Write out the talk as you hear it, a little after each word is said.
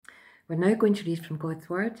We're now going to read from God's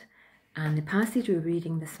Word, and the passage we're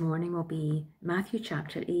reading this morning will be Matthew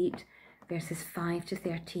chapter 8, verses 5 to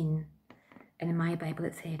 13. And in my Bible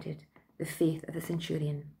it's headed, The Faith of the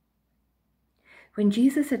Centurion. When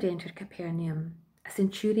Jesus had entered Capernaum, a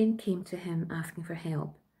centurion came to him asking for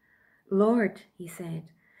help. "Lord," he said,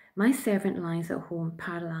 "my servant lies at home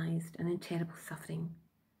paralyzed and in terrible suffering."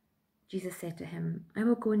 Jesus said to him, "I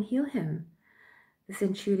will go and heal him." The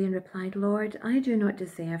centurion replied, "Lord, I do not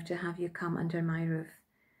deserve to have you come under my roof,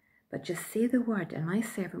 but just say the word and my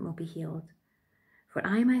servant will be healed. For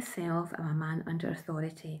I myself am a man under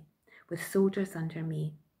authority, with soldiers under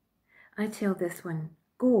me. I tell this one,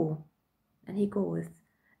 'Go,' and he goes,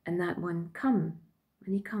 and that one, 'Come,'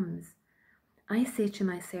 and he comes. I say to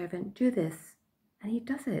my servant, 'Do this,' and he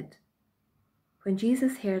does it." When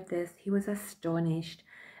Jesus heard this, he was astonished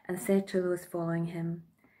and said to those following him,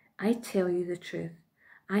 "I tell you the truth,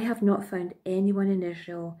 I have not found anyone in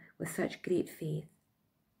Israel with such great faith.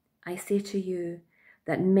 I say to you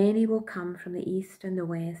that many will come from the east and the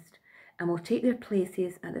west and will take their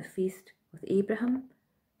places at the feast with Abraham,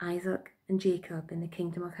 Isaac, and Jacob in the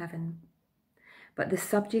kingdom of heaven. But the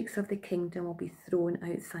subjects of the kingdom will be thrown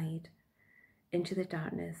outside into the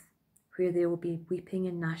darkness, where there will be weeping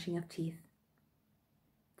and gnashing of teeth."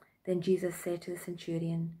 Then Jesus said to the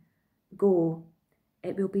centurion, "Go,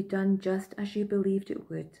 it will be done just as you believed it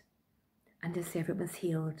would." And his servant was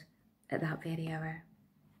healed at that very hour.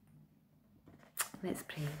 Let's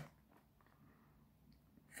pray.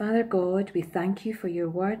 Father God, we thank you for your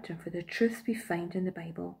word and for the truths we find in the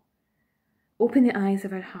Bible. Open the eyes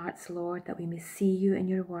of our hearts, Lord, that we may see you in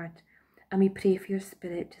your word, and we pray for your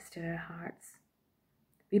Spirit to stir our hearts.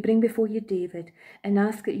 We bring before you David and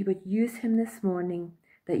ask that you would use him this morning,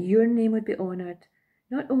 that your name would be honoured,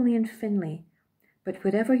 not only in Finlay, but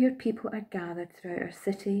wherever your people are gathered throughout our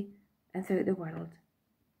city and throughout the world.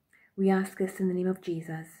 We ask this in the name of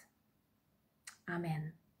Jesus.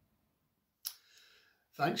 Amen.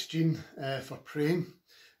 Thanks, Jean, for praying.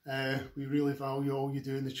 We really value all you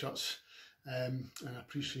do in the church and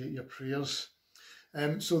appreciate your prayers.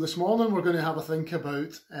 So this morning we're going to have a think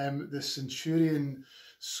about the centurion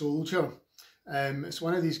soldier. It's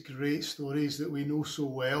one of these great stories that we know so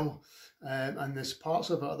well, and there's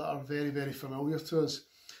parts of it that are very, very familiar to us.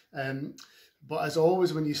 But as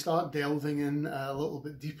always, when you start delving in a little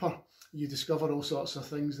bit deeper, you discover all sorts of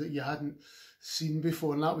things that you hadn't seen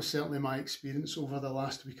before, and that was certainly my experience over the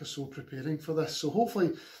last week or so preparing for this. So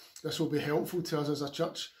hopefully this will be helpful to us as a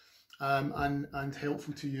church, and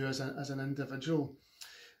helpful to you as an individual.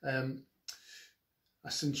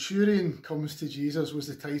 A centurion comes to Jesus was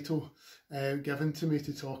the title given to me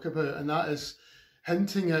to talk about, and that is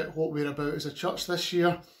hinting at what we're about as a church this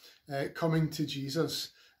year, coming to Jesus.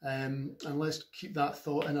 And let's keep that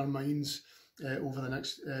thought in our minds over the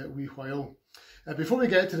next wee while. Before we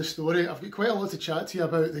get to the story, I've got quite a lot to chat to you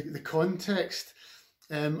about the context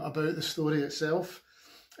about the story itself.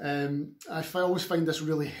 I always find this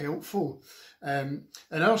really helpful. In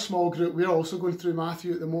our small group, we're also going through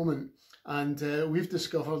Matthew at the moment, and we've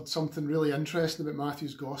discovered something really interesting about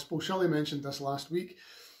Matthew's Gospel. Shirley mentioned this last week,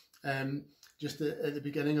 just at the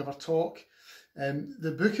beginning of our talk.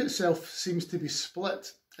 The book itself seems to be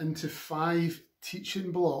split into 5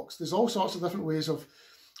 teaching blocks. There's all sorts of different ways of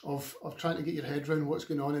trying to get your head around what's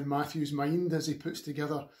going on in Matthew's mind as he puts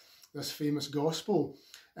together this famous Gospel.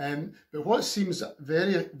 But what seems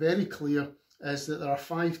very, very clear is that there are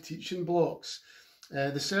 5 teaching blocks.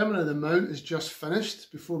 The Sermon on the Mount is just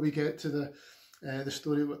finished before we get to the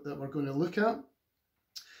story that we're going to look at.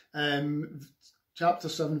 Chapter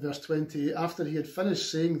 7, verse 20, after he had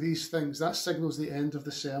finished saying these things, that signals the end of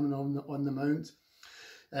the Sermon on the Mount.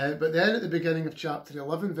 But then at the beginning of chapter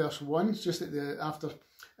 11, verse 1, just after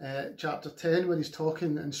chapter 10, when he's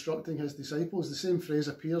talking, instructing his disciples, the same phrase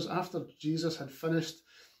appears after Jesus had finished.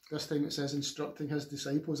 This time it says instructing his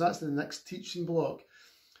disciples. That's the next teaching block.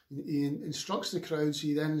 He instructs the crowds,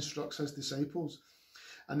 he then instructs his disciples.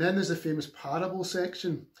 And then there's the famous parable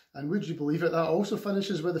section. And would you believe it, that also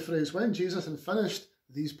finishes with the phrase, when Jesus had finished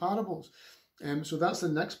these parables. So that's the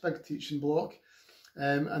next big teaching block.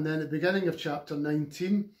 And then at the beginning of chapter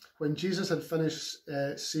 19, when Jesus had finished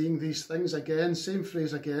saying these things again, same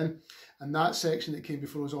phrase again, and that section that came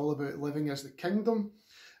before was all about living as the kingdom.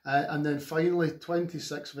 And then finally,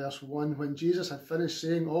 26 verse 1, when Jesus had finished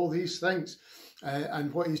saying all these things,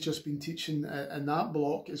 and what he's just been teaching in that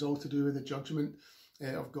block is all to do with the judgment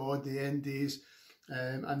of God, the end days,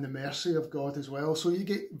 and the mercy of God as well. So you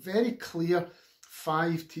get very clear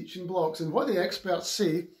 5 teaching blocks. And what the experts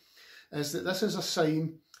say is that this is a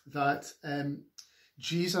sign that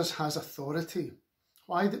Jesus has authority.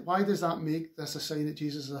 Why does that make this a sign that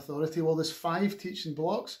Jesus is authority? Well, there's 5 teaching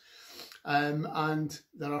blocks, and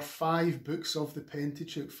there are 5 books of the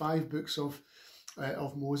Pentateuch, 5 books of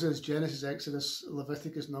Moses: Genesis, Exodus,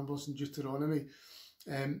 Leviticus, Numbers, and Deuteronomy.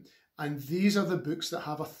 And these are the books that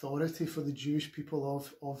have authority for the Jewish people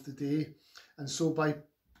of the day. And so by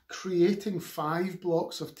creating 5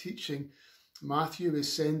 blocks of teaching, Matthew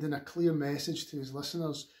is sending a clear message to his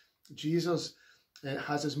listeners. Jesus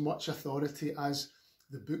has as much authority as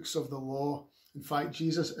the books of the law. In fact,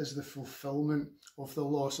 Jesus is the fulfillment of the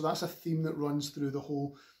law. So that's a theme that runs through the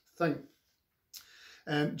whole thing.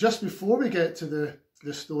 Just before we get to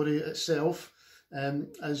the story itself,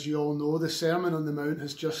 as you all know, the Sermon on the Mount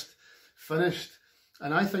has just finished.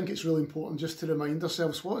 And I think it's really important just to remind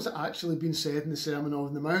ourselves what has actually been said in the Sermon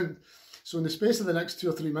on the Mount. So in the space of the next 2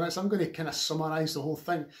 or 3 minutes, I'm going to kind of summarise the whole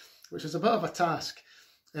thing, which is a bit of a task.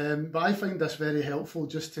 But I find this very helpful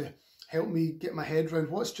just to help me get my head around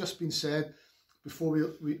what's just been said before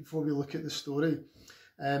we look at the story.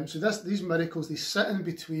 So these miracles, they sit in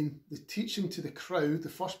between the teaching to the crowd, the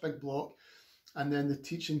first big block, and then the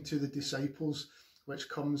teaching to the disciples, which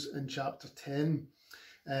comes in chapter 10.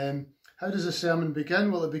 How does the sermon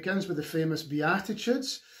begin? Well, it begins with the famous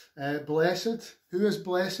Beatitudes. Blessed, who is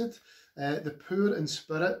blessed? The poor in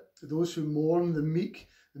spirit, those who mourn, the meek,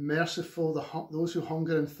 the merciful, those who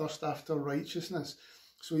hunger and thirst after righteousness.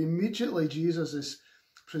 So immediately Jesus is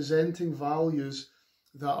presenting values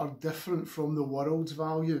that are different from the world's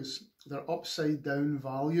values. They're upside down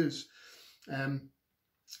values. And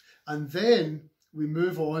then we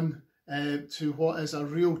move on to what is a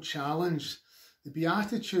real challenge. The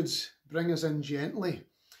Beatitudes bring us in gently,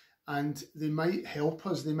 and they might help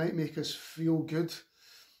us, they might make us feel good.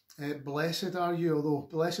 Blessed are you, although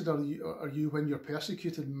blessed are you when you're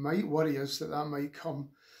persecuted might worry us that might come.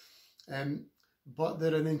 But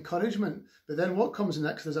they're an encouragement. But then what comes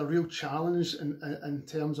next is a real challenge in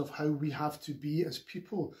terms of how we have to be as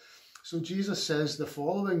people. So Jesus says the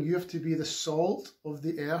following: you have to be the salt of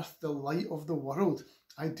the earth, the light of the world.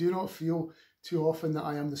 I do not feel too often that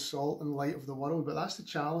I am the salt and light of the world, but that's the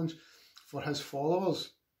challenge for his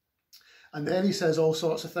followers. And then he says all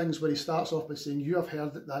sorts of things where he starts off by saying, you have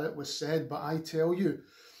heard that it was said, but I tell you.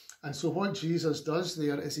 And so what Jesus does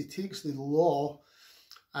there is he takes the law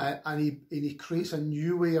and he creates a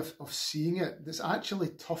new way of seeing it that's actually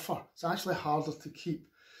tougher. It's actually harder to keep.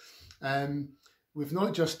 We've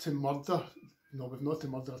not just to murder. No, we've not to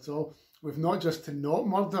murder at all. We've not just to not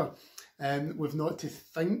murder. We've not to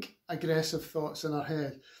think aggressive thoughts in our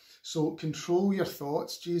head. So control your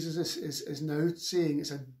thoughts. Jesus is now saying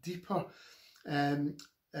it's a deeper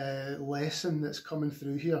lesson that's coming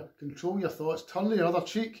through here. Control your thoughts. Turn the other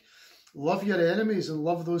cheek. Love your enemies and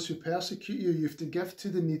love those who persecute you. You have to give to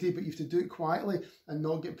the needy, but you have to do it quietly and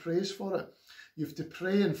not get praise for it. You have to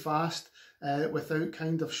pray and fast without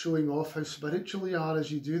kind of showing off how spiritual you are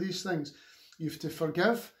as you do these things. You have to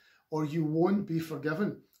forgive or you won't be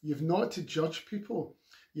forgiven. You've not to judge people.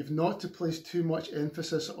 You've not to place too much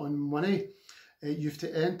emphasis on money. You've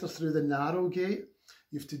to enter through the narrow gate.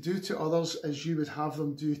 You've to do to others as you would have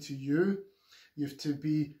them do to you. You've to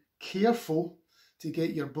be careful to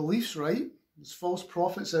get your beliefs right. There's false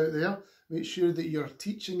prophets out there. Make sure that your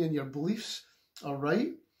teaching and your beliefs are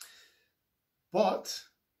right. But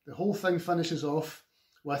the whole thing finishes off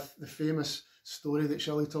with the famous story that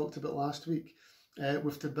Shelley talked about last week.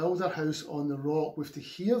 We've to build our house on the rock. We've to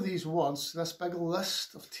hear these words, this big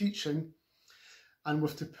list of teaching, and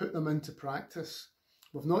we've to put them into practice.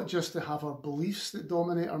 We've not just to have our beliefs that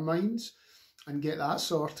dominate our minds and get that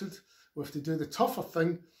sorted. We've to do the tougher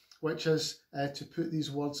thing, which is to put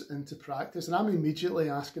these words into practice. And I'm immediately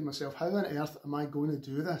asking myself, how on earth am I going to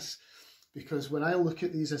do this? Because when I look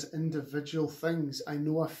at these as individual things, I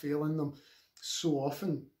know I fail in them so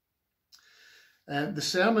often. The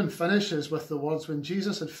sermon finishes with the words, when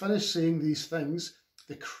Jesus had finished saying these things,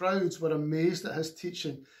 the crowds were amazed at his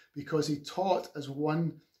teaching because he taught as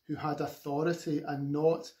one who had authority and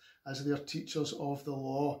not as their teachers of the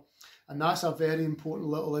law. And that's a very important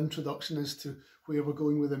little introduction as to where we're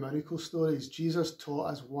going with the miracle stories. Jesus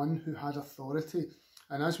taught as one who had authority.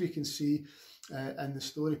 And as we can see in the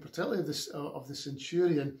story, particularly of the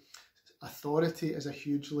centurion, authority is a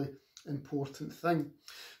hugely important thing.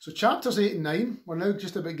 So chapters 8 and 9, we're now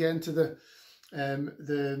just about getting to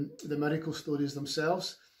the miracle stories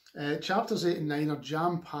themselves. Chapters 8 and 9 are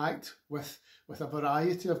jam-packed with a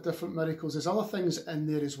variety of different miracles. There's other things in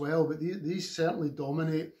there as well, but these certainly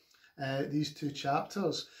dominate these 2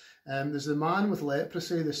 chapters. There's the man with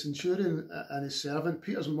leprosy, the centurion and his servant,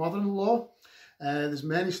 Peter's mother-in-law. There's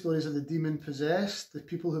many stories of the demon-possessed, the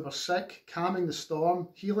people who were sick, calming the storm,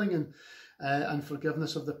 healing and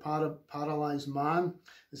forgiveness of the paralysed man.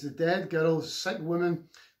 There's the dead girl, sick woman,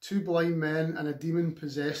 2 blind men, and a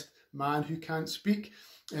demon-possessed man who can't speak.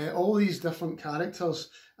 All these different characters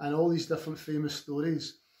and all these different famous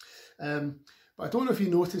stories. But I don't know if you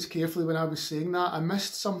noticed carefully when I was saying that, I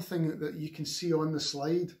missed something that you can see on the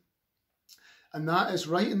slide. And that is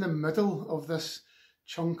right in the middle of this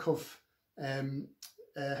chunk of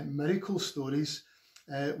miracle stories.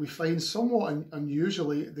 We find somewhat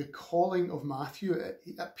unusually the calling of Matthew.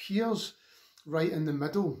 It appears right in the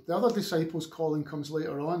middle. The other disciples' calling comes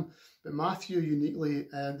later on, but Matthew uniquely,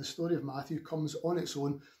 the story of Matthew comes on its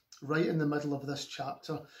own right in the middle of this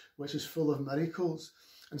chapter, which is full of miracles.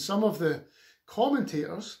 And some of the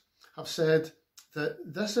commentators have said that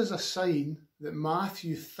this is a sign that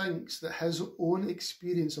Matthew thinks that his own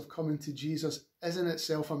experience of coming to Jesus is in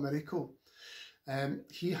itself a miracle.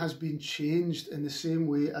 He has been changed in the same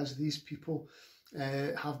way as these people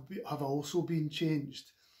have also been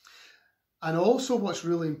changed. And also what's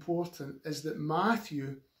really important is that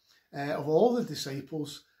Matthew, of all the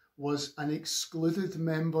disciples, was an excluded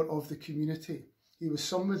member of the community. He was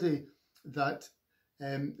somebody that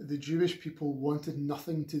the Jewish people wanted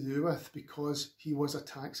nothing to do with because he was a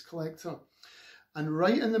tax collector. And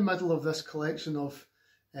right in the middle of this collection of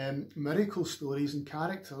miracle stories and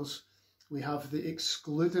characters, we have the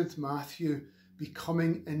excluded Matthew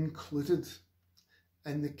becoming included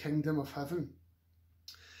in the kingdom of heaven.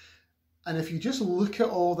 And if you just look at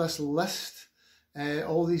all this list,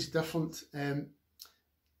 all these different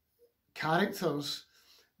characters,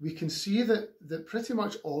 we can see that pretty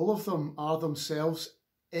much all of them are themselves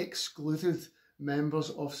excluded members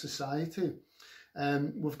of society.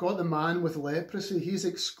 We've got the man with leprosy. He's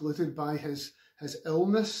excluded by his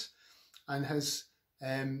illness and his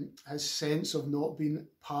sense of not being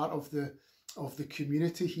part of the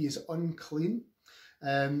community. He is unclean.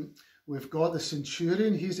 We've got the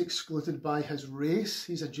centurion. He's excluded by his race.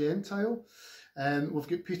 He's a Gentile. We've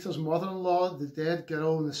got Peter's mother-in-law, the dead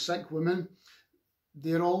girl, and the sick woman.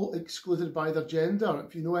 They're all excluded by their gender.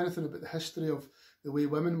 If you know anything about the history of the way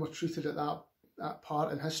women were treated at that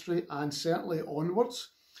part in history, and certainly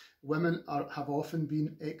onwards, women have often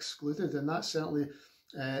been excluded, and that's certainly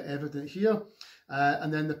evident here.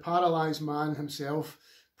 And then the paralysed man himself,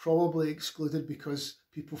 probably excluded because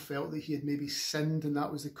people felt that he had maybe sinned and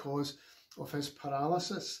that was the cause of his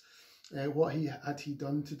paralysis. What had he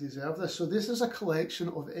done to deserve this? So this is a collection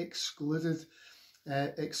of excluded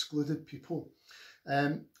people.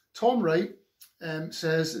 Tom Wright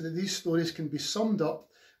says that these stories can be summed up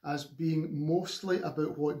as being mostly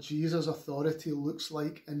about what Jesus' authority looks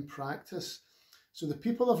like in practice. So the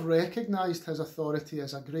people have recognised his authority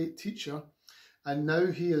as a great teacher, and now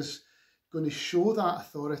he is going to show that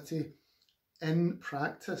authority in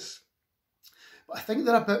practice. But I think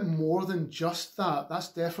they're a bit more than just that. That's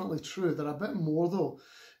definitely true. They're a bit more though.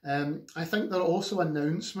 I think they're also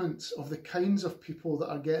announcements of the kinds of people that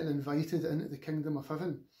are getting invited into the kingdom of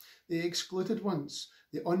heaven. The excluded ones,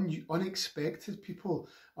 the unexpected people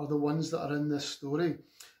are the ones that are in this story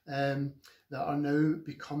that are now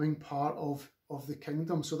becoming part of the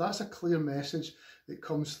kingdom. So that's a clear message that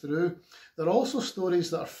comes through. There are also stories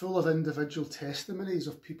that are full of individual testimonies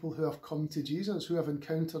of people who have come to Jesus, who have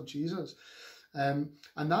encountered Jesus. And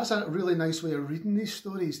that's a really nice way of reading these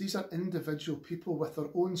stories. These are individual people with their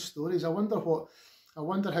own stories. I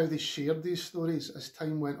wonder how they shared these stories as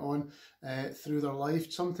time went on through their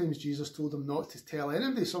life. Sometimes Jesus told them not to tell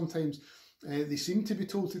anybody. Sometimes they seemed to be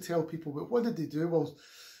told to tell people. But what did they do? Well,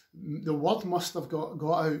 the word must have got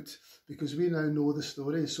out because we now know the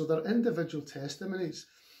stories. So they're individual testimonies.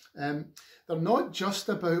 They're not just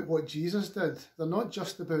about what Jesus did. They're not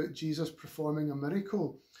just about Jesus performing a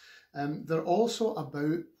miracle. They're also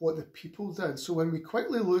about what the people did. So when we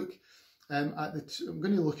quickly look I'm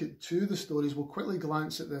going to look at two of the stories. We'll quickly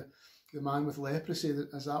glance at the man with leprosy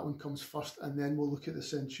as that one comes first, and then we'll look at the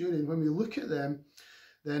centurion. When we look at them,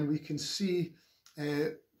 then we can see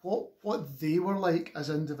what they were like as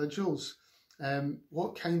individuals.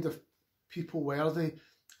 What kind of people were they,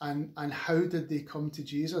 and how did they come to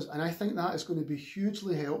Jesus? And I think that is going to be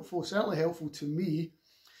hugely helpful, certainly helpful to me,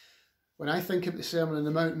 when I think of the Sermon on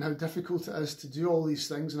the Mount and how difficult it is to do all these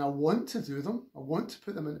things, and I want to do them, I want to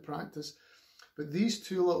put them into practice. But these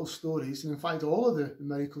two little stories, and in fact all of the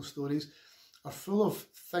miracle stories, are full of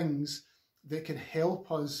things that can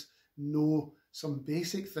help us know some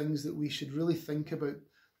basic things that we should really think about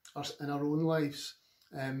in our own lives,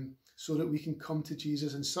 so that we can come to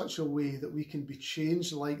Jesus in such a way that we can be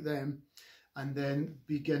changed like them, and then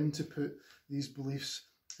begin to put these beliefs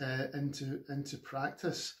into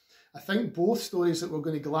practice. I think both stories that we're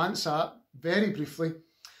going to glance at very briefly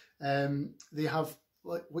They have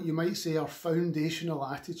what you might say are foundational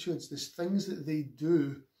attitudes. There's things that they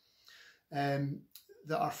do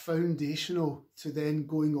that are foundational to then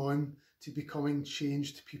going on to becoming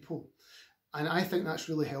changed people. And I think that's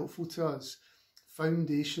really helpful to us.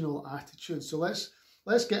 Foundational attitudes. So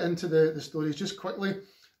let's get into the stories just quickly,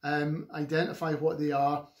 identify what they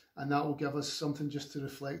are, and that will give us something just to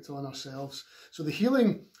reflect on ourselves. So the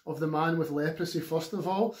healing of the man with leprosy, first of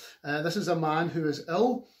all, this is a man who is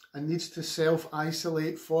ill and needs to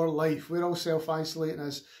self-isolate for life. We're all self-isolating,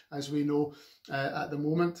 as we know, at the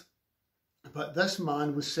moment. But this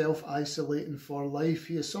man was self-isolating for life.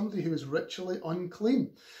 He is somebody who is ritually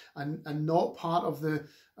unclean and not part of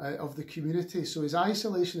the community. So his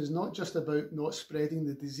isolation is not just about not spreading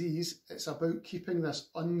the disease, it's about keeping this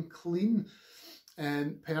unclean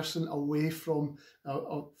person away from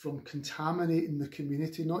contaminating the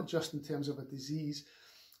community, not just in terms of a disease,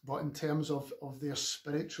 but in terms of their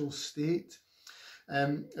spiritual state.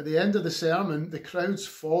 At the end of the sermon, the crowds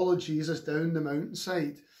follow Jesus down the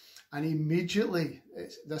mountainside, and immediately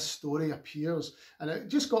this story appears. And it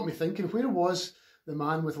just got me thinking, where was the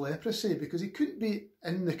man with leprosy? Because he couldn't be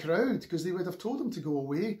in the crowd, because they would have told him to go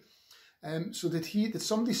away. So did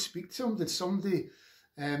somebody speak to him? Did somebody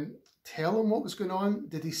tell him what was going on?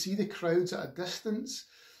 Did he see the crowds at a distance?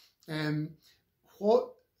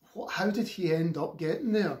 How did he end up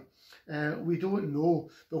getting there? We don't know.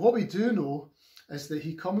 But what we do know is that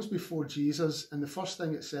he comes before Jesus, and the first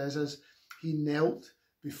thing it says is he knelt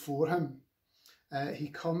before him. He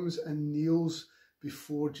comes and kneels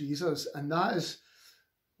before Jesus. And that is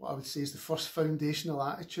what I would say is the first foundational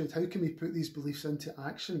attitude. How can we put these beliefs into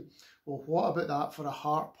action? Well, what about that for a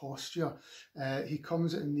heart posture? He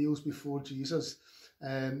comes and kneels before Jesus.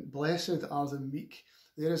 Blessed are the meek.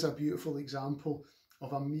 There is a beautiful example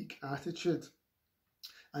of a meek attitude.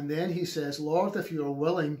 And then he says, Lord, if you are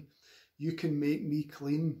willing, you can make me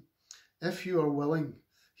clean. If you are willing.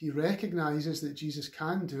 He recognises that Jesus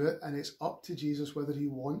can do it, and it's up to Jesus whether he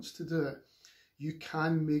wants to do it. You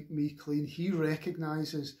can make me clean. He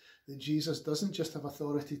recognises that Jesus doesn't just have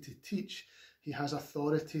authority to teach, he has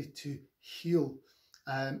authority to heal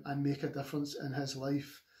and make a difference in his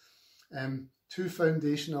life. Two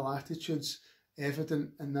foundational attitudes evident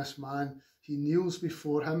in this man. He kneels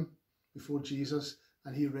before him, before Jesus,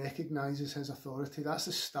 and he recognises his authority. That's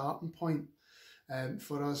the starting point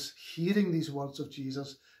for us hearing these words of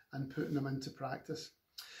Jesus and putting them into practice.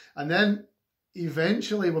 And then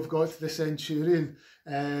eventually we've got to the centurion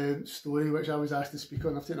story, which I was asked to speak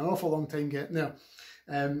on. I've taken an awful long time getting there.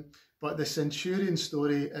 But the centurion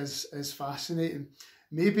story is fascinating.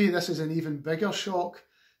 Maybe this is an even bigger shock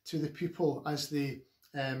to the people as they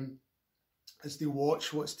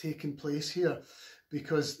watch what's taking place here,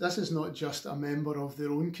 because this is not just a member of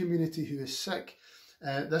their own community who is sick.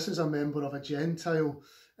 This is a member of a Gentile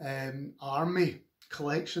army,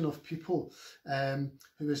 collection of people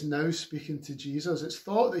who is now speaking to Jesus. It's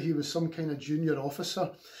thought that he was some kind of junior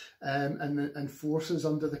officer in forces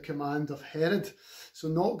under the command of Herod. So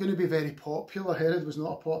not going to be very popular. Herod was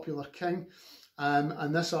not a popular king.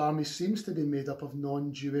 And this army seems to be made up of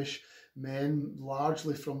non-Jewish men,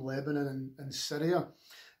 largely from Lebanon and Syria.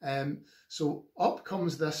 So up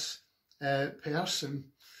comes this person.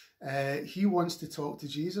 He wants to talk to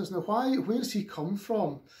Jesus. Now, where does he come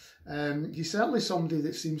from? He's certainly somebody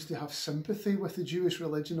that seems to have sympathy with the Jewish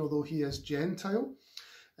religion, although he is Gentile.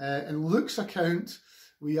 In Luke's account,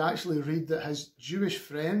 we actually read that his Jewish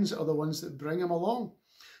friends are the ones that bring him along.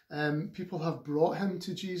 People have brought him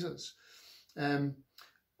to Jesus.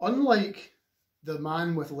 Unlike the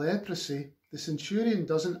man with leprosy, the centurion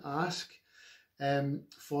doesn't ask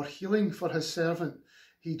for healing for his servant.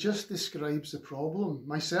 He just describes the problem.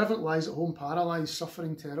 My servant lies at home paralysed,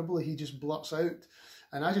 suffering terribly. He just blurts out.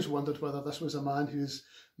 And I just wondered whether this was a man who's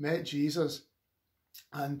met Jesus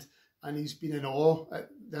and he's been in awe at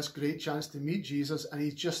this great chance to meet Jesus, and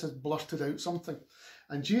he just has blurted out something.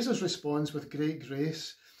 And Jesus responds with great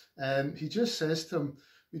grace. He just says to him,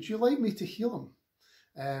 would you like me to heal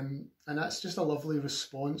him? And that's just a lovely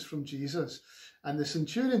response from Jesus. And the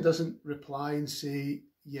centurion doesn't reply and say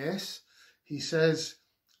yes. He says,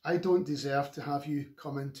 I don't deserve to have you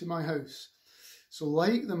come into my house. So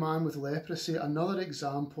like the man with leprosy, another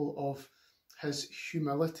example of his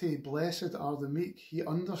humility. Blessed are the meek. He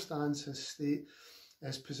understands his state,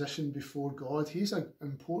 his position before God. He's an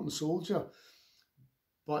important soldier,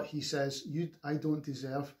 but he says, I don't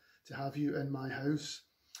deserve to have you in my house.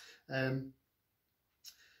 The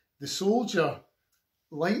soldier,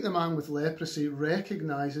 like the man with leprosy,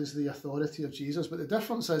 recognises the authority of Jesus. But the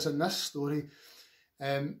difference is, in this story,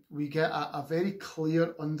 we get a very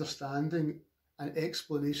clear understanding an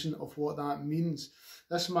explanation of what that means.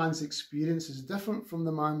 This man's experience is different from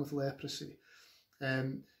the man with leprosy.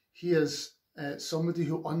 He is somebody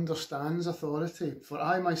who understands authority. For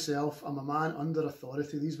I myself am a man under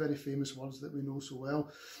authority. These very famous words that we know so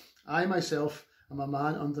well. I myself am a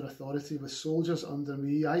man under authority with soldiers under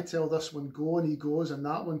me. I tell this one, go, and he goes, and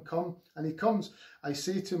that one, come, and he comes. I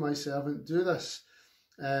say to my servant, do this,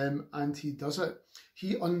 and he does it.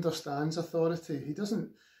 He understands authority. He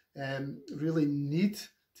doesn't really need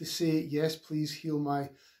to say, yes, please heal my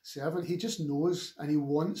servant. He just knows, and he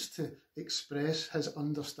wants to express his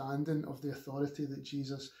understanding of the authority that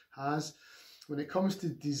Jesus has. When it comes to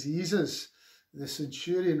diseases, the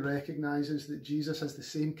centurion recognises that Jesus has the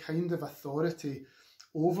same kind of authority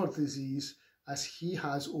over disease as he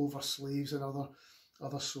has over slaves and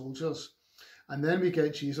other soldiers. And then we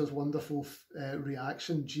get Jesus' wonderful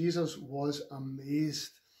reaction. Jesus was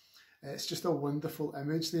amazed. It's just a wonderful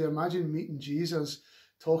image there. Imagine meeting Jesus,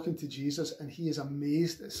 talking to Jesus, and he is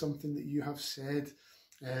amazed at something that you have said.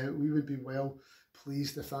 We would be well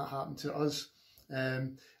pleased if that happened to us.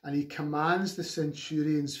 And he commands the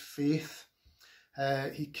centurion's faith.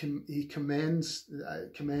 He commends the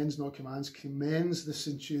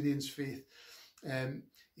centurion's faith.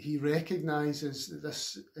 He recognises that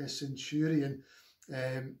this centurion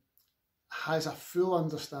has a full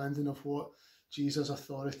understanding of what Jesus'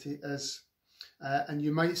 authority is. And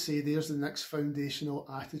you might say there's the next foundational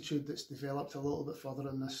attitude that's developed a little bit further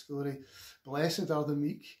in this story. Blessed are the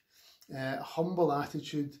meek, a humble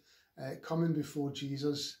attitude, coming before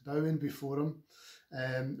Jesus, bowing before him,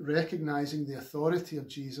 recognising the authority of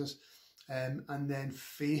Jesus, and then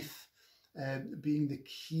faith being the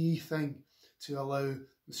key thing to allow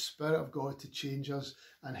the Spirit of God to change us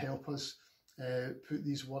and help us put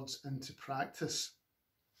these words into practice.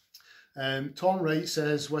 Tom Wright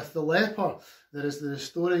says, with the leper, there is the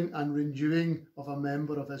restoring and renewing of a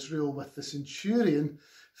member of Israel. With the centurion,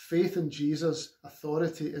 faith in Jesus'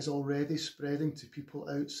 authority is already spreading to people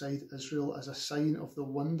outside Israel as a sign of the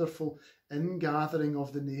wonderful ingathering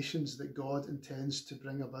of the nations that God intends to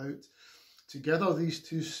bring about. Together, these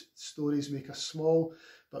two stories make a small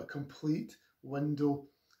but complete window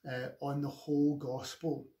on the whole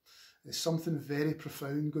gospel. There's something very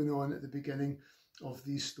profound going on at the beginning of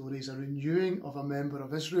these stories, a renewing of a member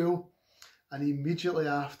of Israel, and immediately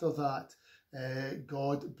after that,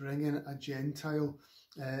 God bringing a Gentile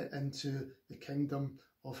into the kingdom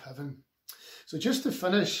of heaven. So just to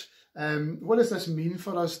finish, what does this mean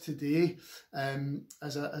for us today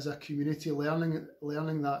as a community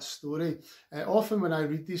learning that story? Often when I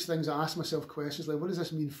read these things, I ask myself questions like, what does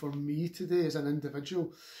this mean for me today as an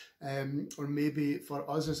individual, or maybe for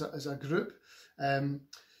us as a group?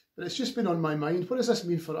 But it's just been on my mind. What does this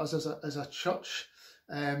mean for us as a church?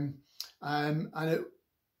 And it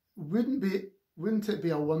wouldn't it be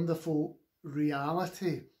a wonderful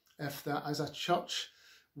reality if that as a church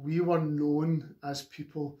we were known as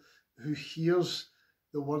people who hears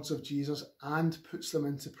the words of Jesus and puts them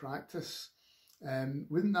into practice?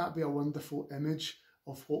 Wouldn't that be a wonderful image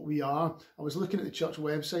of what we are? I was looking at the church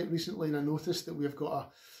website recently and I noticed that we've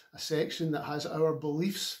got a section that has our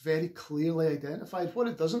beliefs very clearly identified. What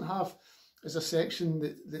it doesn't have is a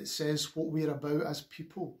section that says what we're about as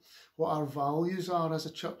people, what our values are as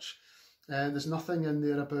a church. There's nothing in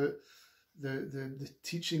there about the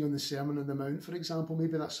teaching on the Sermon on the Mount, for example.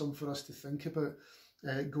 Maybe that's something for us to think about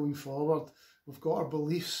going forward. We've got our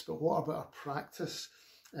beliefs, but what about our practice?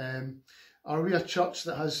 Are we a church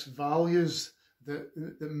that has values that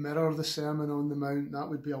mirror the Sermon on the Mount? That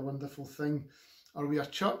would be a wonderful thing. Are we a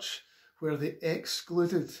church where the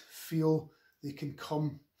excluded feel they can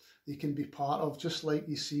come, they can be part of, just like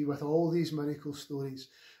you see with all these miracle stories?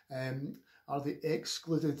 Are the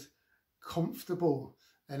excluded comfortable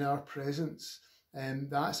in our presence?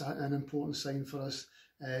 That's an important sign for us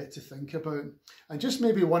to think about. And just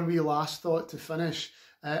maybe one wee last thought to finish.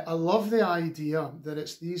 I love the idea that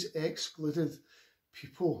it's these excluded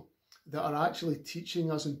people that are actually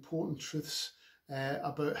teaching us important truths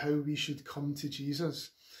about how we should come to Jesus.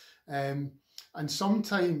 And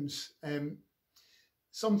sometimes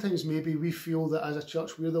maybe we feel that as a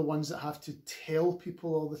church we're the ones that have to tell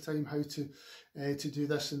people all the time how to do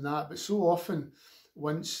this and that. But so often,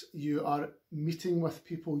 once you are meeting with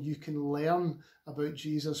people, you can learn about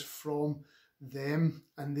Jesus from them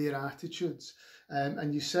and their attitudes.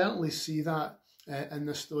 And you certainly see that in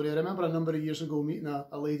this story. I remember a number of years ago meeting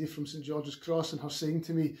a lady from St George's Cross and her saying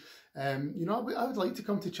to me, I would like to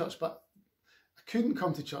come to church, but I couldn't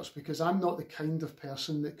come to church because I'm not the kind of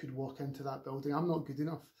person that could walk into that building. I'm not good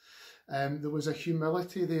enough. There was a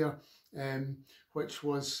humility there, which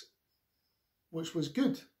was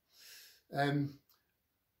good.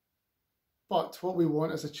 But what we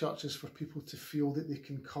want as a church is for people to feel that they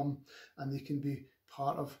can come and they can be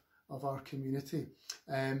part of our community.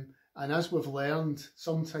 And as we've learned,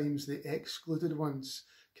 sometimes the excluded ones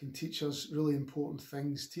can teach us really important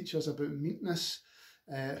things, teach us about meekness,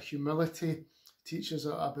 humility, teach us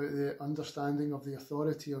about the understanding of the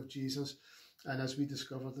authority of Jesus, and as we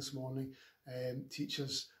discovered this morning, teach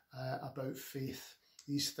us about faith.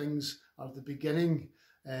 These things are the beginning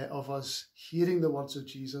of us hearing the words of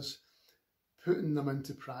Jesus, putting them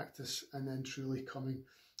into practice, and then truly coming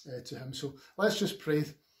to him. So let's just pray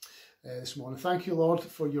this morning. Thank you, Lord,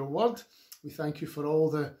 for your word. We thank you for all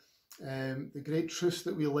the great truths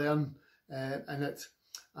that we learn in it.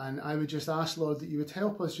 And I would just ask, Lord, that you would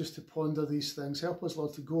help us just to ponder these things. Help us,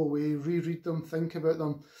 Lord, to go away, reread them, think about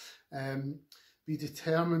them, be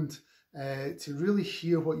determined to really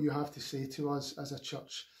hear what you have to say to us as a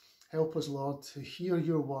church. Help us, Lord, to hear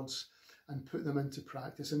your words and put them into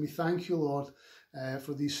practice. And we thank you, Lord,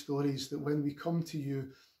 for these stories, that when we come to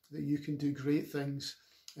you, that you can do great things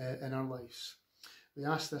in our lives. We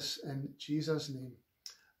ask this in Jesus' name.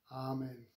 Amen.